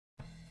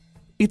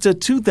It's a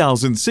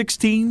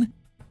 2016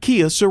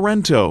 Kia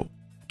Sorento.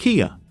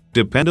 Kia,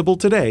 dependable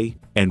today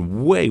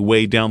and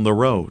way down the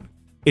road.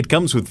 It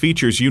comes with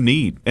features you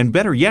need and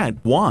better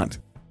yet want.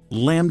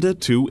 Lambda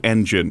 2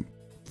 engine,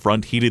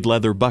 front heated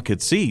leather bucket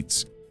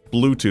seats,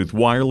 Bluetooth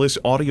wireless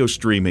audio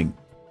streaming,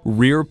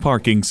 rear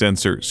parking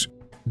sensors,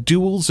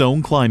 dual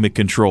zone climate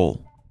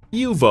control,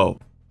 UVO,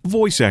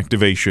 voice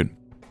activation,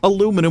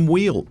 aluminum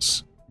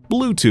wheels,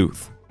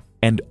 Bluetooth,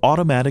 and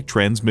automatic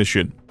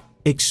transmission.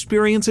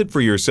 Experience it for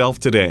yourself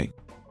today.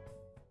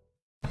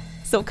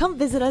 So come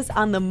visit us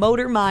on the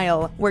Motor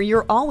Mile, where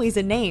you're always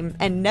a name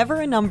and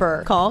never a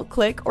number. Call,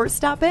 click, or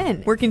stop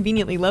in. We're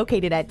conveniently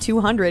located at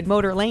 200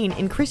 Motor Lane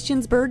in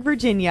Christiansburg,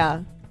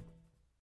 Virginia.